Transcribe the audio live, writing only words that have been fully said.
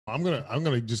I'm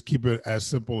gonna just keep it as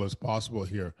simple as possible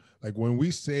here. Like when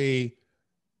we say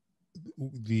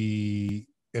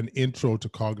an intro to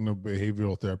cognitive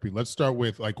behavioral therapy, let's start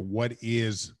with like what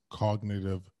is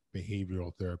cognitive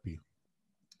behavioral therapy?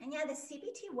 And yeah, the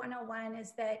CBT 101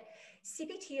 is that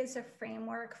CBT is a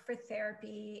framework for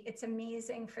therapy. It's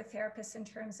amazing for therapists in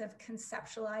terms of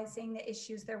conceptualizing the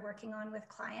issues they're working on with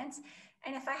clients.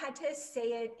 And if I had to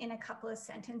say it in a couple of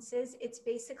sentences, it's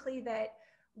basically that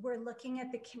we're looking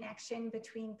at the connection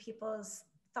between people's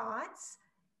thoughts,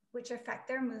 which affect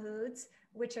their moods,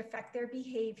 which affect their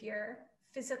behavior,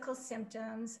 physical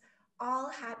symptoms, all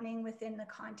happening within the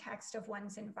context of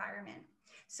one's environment.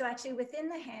 So actually within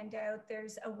the handout,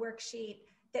 there's a worksheet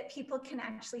that people can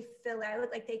actually fill out.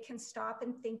 Like they can stop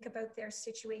and think about their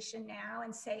situation now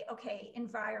and say, okay,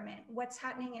 environment, what's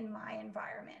happening in my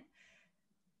environment?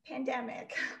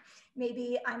 Pandemic,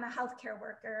 maybe I'm a healthcare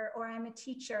worker or I'm a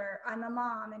teacher, I'm a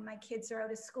mom and my kids are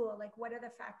out of school. Like what are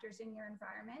the factors in your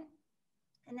environment?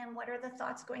 And then what are the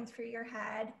thoughts going through your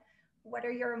head? What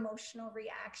are your emotional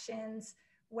reactions?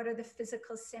 What are the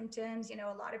physical symptoms? You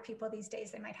know, a lot of people these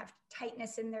days, they might have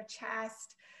tightness in their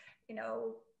chest, you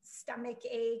know, stomach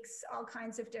aches, all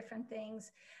kinds of different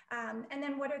things. And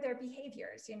then what are their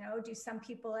behaviors? You know, do some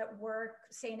people at work,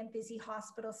 say in a busy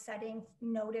hospital setting,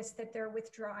 notice that they're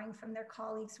withdrawing from their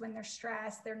colleagues when they're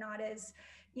stressed? They're not as,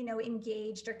 you know,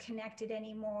 engaged or connected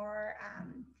anymore.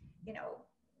 You know,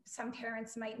 some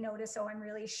parents might notice, oh, I'm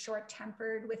really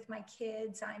short-tempered with my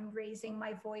kids. I'm raising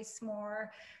my voice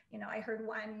more. You know, I heard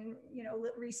one, you know,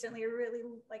 recently, a really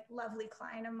like lovely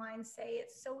client of mine say,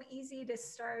 it's so easy to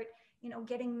start, you know,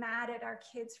 getting mad at our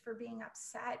kids for being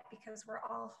upset because we're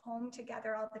all home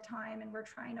together all the time and we're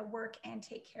trying to work and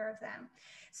take care of them.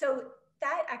 So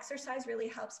that exercise really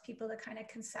helps people to kind of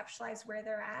conceptualize where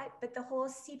they're at. But the whole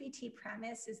CBT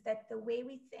premise is that the way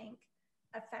we think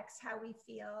affects how we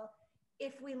feel.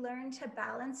 If we learn to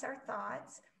balance our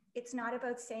thoughts, it's not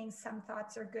about saying some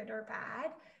thoughts are good or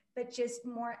bad, but just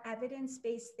more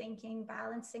evidence-based thinking,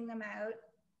 balancing them out,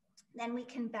 then we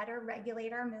can better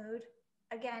regulate our mood.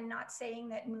 Again, not saying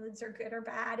that moods are good or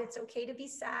bad. It's okay to be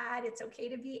sad. It's okay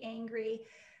to be angry,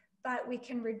 but we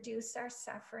can reduce our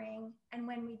suffering. And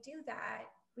when we do that,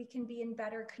 we can be in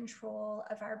better control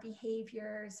of our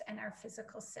behaviors and our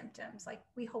physical symptoms. Like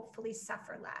we hopefully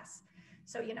suffer less.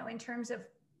 So, you know, in terms of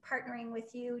partnering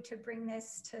with you to bring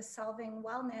this to solving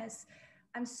wellness,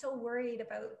 I'm so worried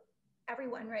about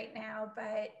everyone right now,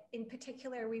 but in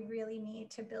particular, we really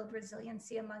need to build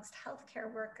resiliency amongst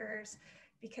healthcare workers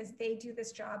because they do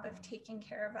this job of taking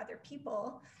care of other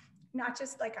people, not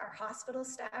just like our hospital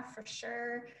staff for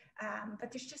sure,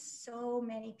 but there's just so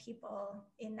many people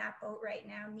in that boat right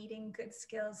now needing good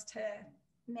skills to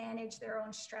manage their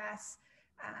own stress,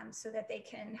 so that they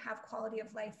can have quality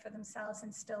of life for themselves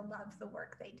and still love the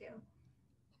work they do.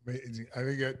 Amazing. I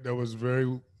think that was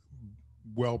very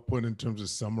well put in terms of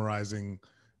summarizing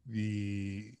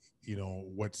the, you know,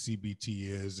 what CBT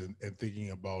is and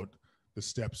thinking about the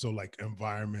steps. So like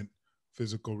environment,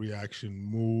 physical reaction,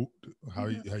 mood, how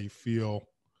you feel,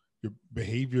 your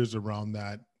behaviors around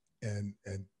that, and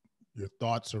your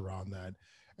thoughts around that.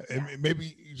 And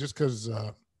maybe just because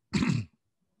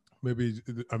maybe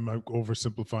I'm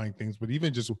oversimplifying things, but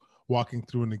even just walking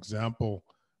through an example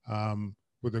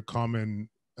with a common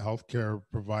healthcare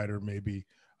provider, maybe.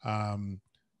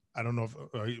 I don't know if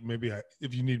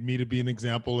if you need me to be an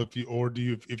example,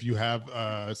 if you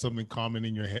have something common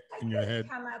in your head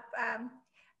Come up.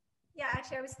 Yeah,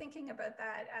 actually, I was thinking about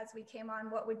that as we came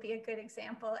on. What would be a good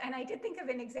example? And I did think of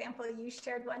an example you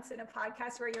shared once in a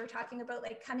podcast where you were talking about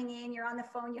like coming in, you're on the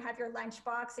phone, you have your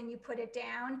lunchbox and you put it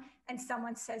down and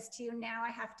someone says to you, now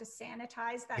I have to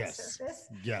sanitize that surface.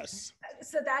 Yes.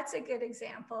 So that's a good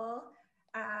example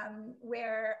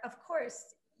where, of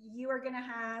course, you are going to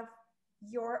have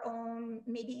your own,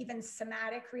 maybe even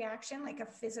somatic reaction, like a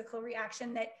physical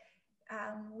reaction that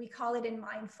we call it in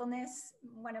mindfulness.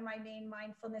 One of my main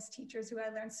mindfulness teachers who I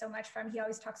learned so much from, he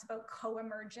always talks about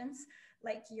co-emergence,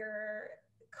 like your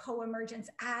co-emergence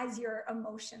as your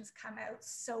emotions come out,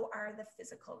 so are the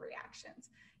physical reactions.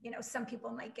 You know, some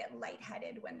people might get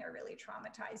lightheaded when they're really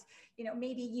traumatized. You know,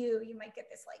 maybe you might get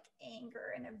this like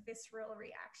anger and a visceral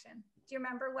reaction. Do you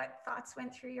remember what thoughts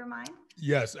went through your mind?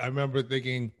 Yes, I remember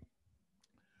thinking,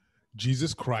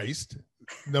 Jesus Christ,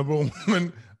 number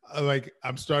one, like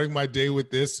I'm starting my day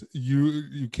with this.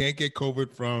 You can't get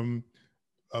COVID from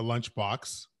a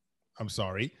lunchbox. I'm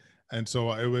sorry. And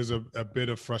so it was a bit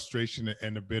of frustration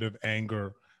and a bit of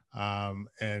anger.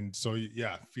 And so,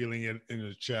 yeah, feeling it in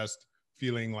the chest,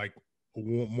 feeling like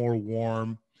more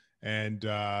warm and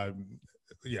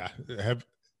have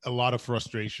a lot of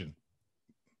frustration.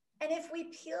 And if we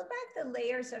peel back the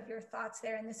layers of your thoughts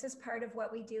there, and this is part of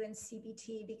what we do in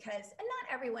CBT, because, and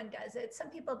not everyone does it, some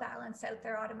people balance out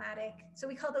their automatic. So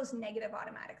we call those negative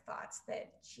automatic thoughts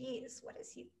that, geez, what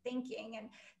is he thinking? And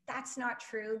that's not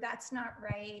true. That's not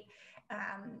right.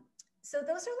 So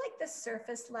those are like the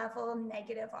surface level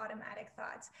negative automatic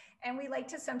thoughts. And we like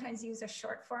to sometimes use a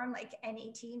short form like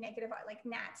NAT, negative, like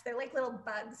gnats. They're like little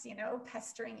bugs, you know,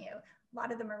 pestering you. A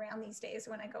lot of them around these days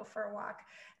when I go for a walk.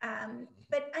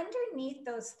 But underneath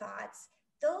those thoughts,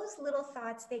 those little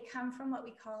thoughts, they come from what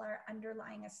we call our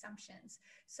underlying assumptions.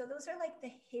 So those are like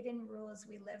the hidden rules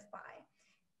we live by.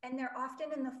 And they're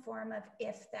often in the form of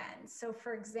if then. So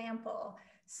for example,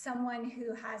 someone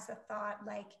who has a thought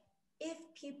like, if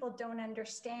people don't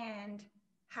understand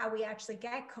how we actually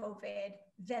get COVID,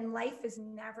 then life is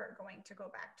never going to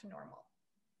go back to normal.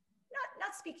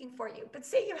 Not speaking for you, but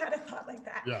say you had a thought like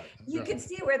that. You could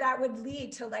see where that would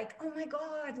lead to like, oh my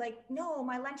God, like, no,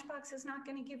 my lunchbox is not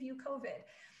going to give you COVID.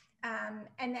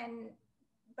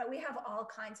 But we have all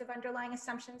kinds of underlying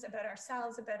assumptions about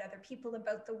ourselves, about other people,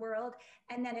 about the world.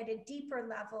 And then at a deeper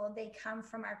level, they come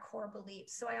from our core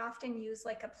beliefs. So I often use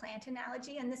like a plant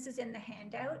analogy, and this is in the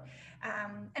handout.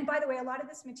 And by the way, a lot of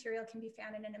this material can be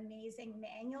found in an amazing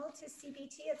manual to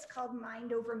CBT. It's called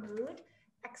Mind Over Mood.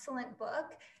 Excellent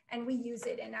book. And we use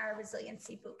it in our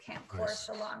resiliency bootcamp course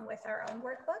along with our own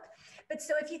workbook. But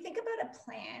so if you think about a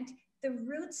plant, the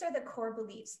roots are the core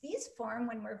beliefs. These form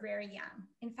when we're very young.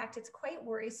 In fact, it's quite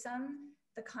worrisome,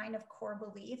 the kind of core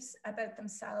beliefs about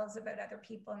themselves, about other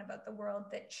people, and about the world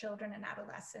that children and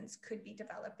adolescents could be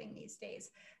developing these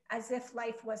days, as if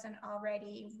life wasn't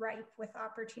already ripe with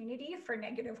opportunity for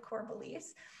negative core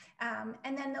beliefs.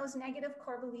 And then those negative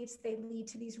core beliefs, they lead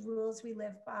to these rules we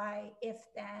live by, if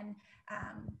then.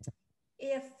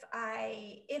 If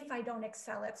I don't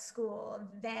excel at school,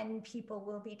 then people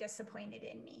will be disappointed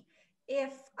in me.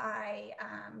 If I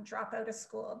drop out of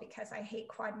school because I hate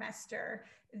quadmester,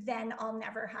 then I'll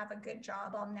never have a good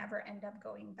job. I'll never end up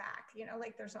going back. You know,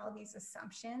 like there's all these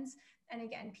assumptions. And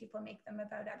again, people make them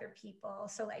about other people.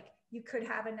 So like you could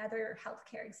have another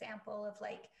healthcare example of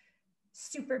like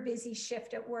super busy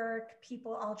shift at work,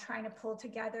 people all trying to pull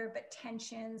together, but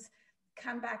tensions.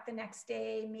 Come back the next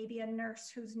day, maybe a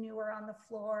nurse who's newer on the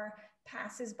floor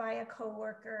passes by a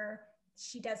coworker.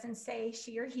 She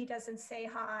or he doesn't say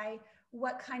hi.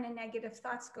 What kind of negative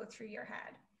thoughts go through your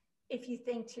head? If you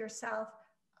think to yourself,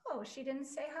 oh, she didn't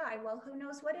say hi. Well, who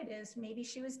knows what it is? Maybe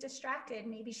she was distracted.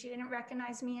 Maybe she didn't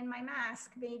recognize me in my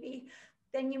mask. Maybe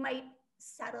then you might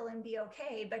settle and be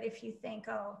okay. But if you think,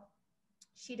 oh,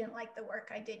 she didn't like the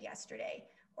work I did yesterday,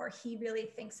 or he really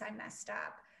thinks I messed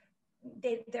up,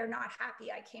 they're not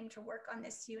happy I came to work on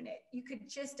this unit. You could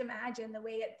just imagine the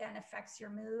way it then affects your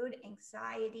mood,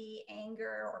 anxiety,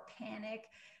 anger, or panic,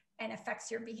 and affects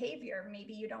your behavior.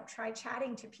 Maybe you don't try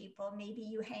chatting to people. Maybe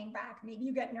you hang back. Maybe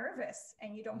you get nervous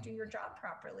and you don't do your job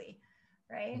properly,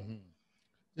 right? Mm-hmm.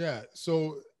 Yeah.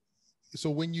 So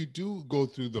when you do go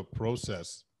through the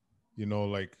process, you know,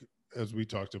 like as we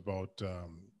talked about,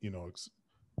 you know,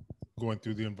 going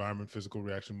through the environment, physical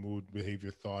reaction, mood,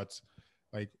 behavior, thoughts,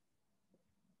 like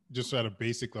just at a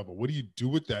basic level, what do you do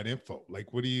with that info? Like,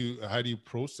 how do you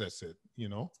process it, you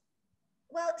know?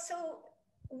 Well, so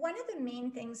one of the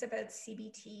main things about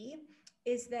CBT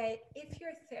is that if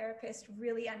your therapist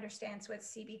really understands what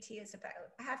CBT is about,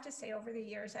 I have to say over the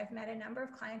years, I've met a number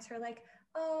of clients who are like,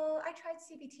 oh, I tried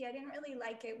CBT. I didn't really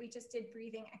like it. We just did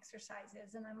breathing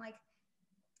exercises. And I'm like,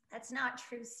 that's not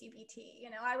true CBT. You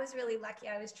know, I was really lucky.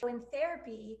 I was in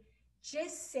therapy,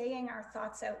 just saying our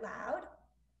thoughts out loud,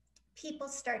 people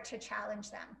start to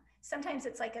challenge them. Sometimes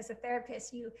it's like as a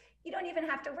therapist, you don't even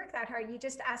have to work that hard. You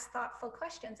just ask thoughtful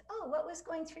questions. Oh, what was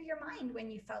going through your mind when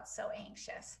you felt so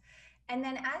anxious? And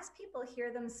then as people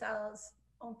hear themselves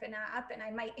open up, and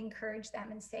I might encourage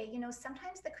them and say, you know,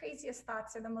 sometimes the craziest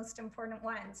thoughts are the most important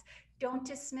ones. Don't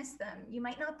dismiss them. You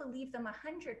might not believe them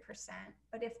 100%,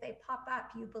 but if they pop up,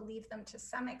 you believe them to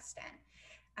some extent.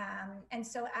 And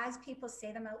so as people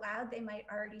say them out loud, they might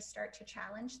already start to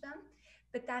challenge them.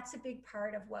 But that's a big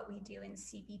part of what we do in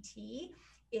CBT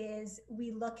is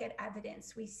we look at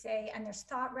evidence. We say, and there's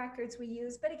thought records we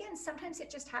use, but again, sometimes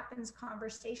it just happens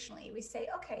conversationally. We say,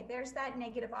 okay, there's that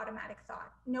negative automatic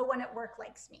thought. No one at work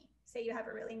likes me. Say you have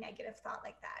a really negative thought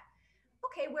like that.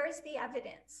 Okay, where's the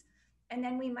evidence? And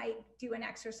then we might do an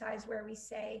exercise where we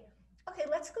say, okay,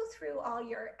 let's go through all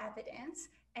your evidence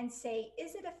and say,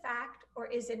 is it a fact or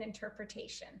is it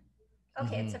interpretation?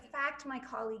 Okay, it's a fact my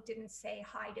colleague didn't say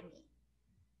hi to me,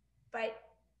 but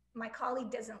my colleague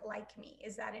doesn't like me.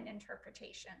 Is that an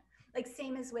interpretation? Like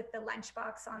same as with the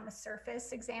lunchbox on the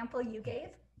surface example you gave.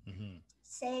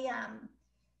 Say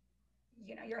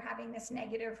you're having this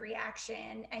negative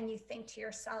reaction and you think to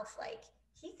yourself, like,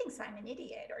 he thinks I'm an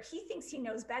idiot, or he thinks he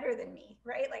knows better than me,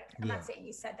 right? Like, I'm Yeah. not saying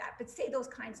you said that, but say those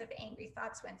kinds of angry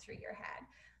thoughts went through your head.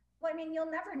 Well, I mean,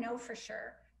 you'll never know for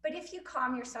sure. But if you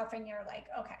calm yourself and you're like,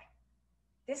 okay,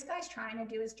 this guy's trying to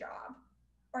do his job,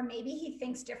 or maybe he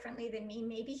thinks differently than me,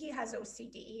 maybe he has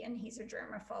OCD and he's a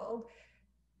germaphobe,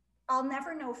 I'll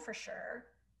never know for sure.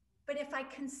 But if I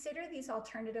consider these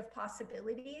alternative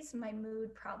possibilities, my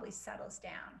mood probably settles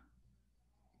down.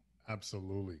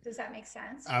 Absolutely. Does that make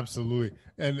sense? Absolutely.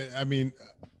 And I mean,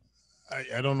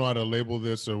 I don't know how to label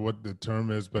this or what the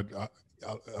term is, but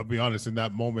I'll be honest. In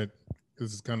that moment,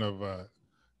 this is kind of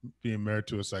being married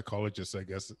to a psychologist, I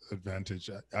guess, advantage.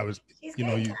 I was, He's you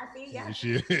know, good, you, Kathy.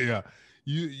 Yeah. yeah,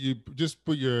 you just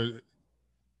put your,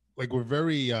 like, we're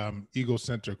very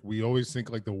egocentric. We always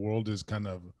think like the world is kind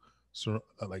of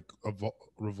like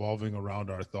revolving around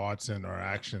our thoughts and our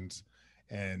actions,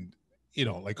 and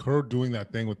like her doing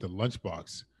that thing with the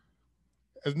lunchbox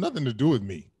has nothing to do with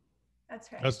me.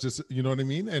 That's right. That's just, you know what I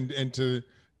mean. And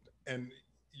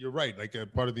you're right. Like, a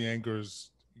part of the anger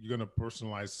is you're going to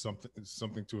personalize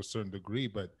something to a certain degree,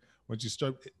 but once you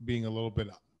start being a little bit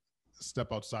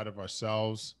step outside of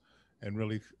ourselves and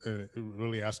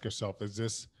really ask yourself, is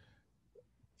this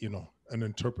an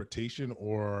interpretation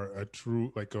or a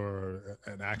true, like, or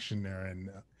an action there?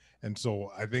 And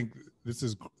so I think this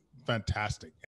is fantastic.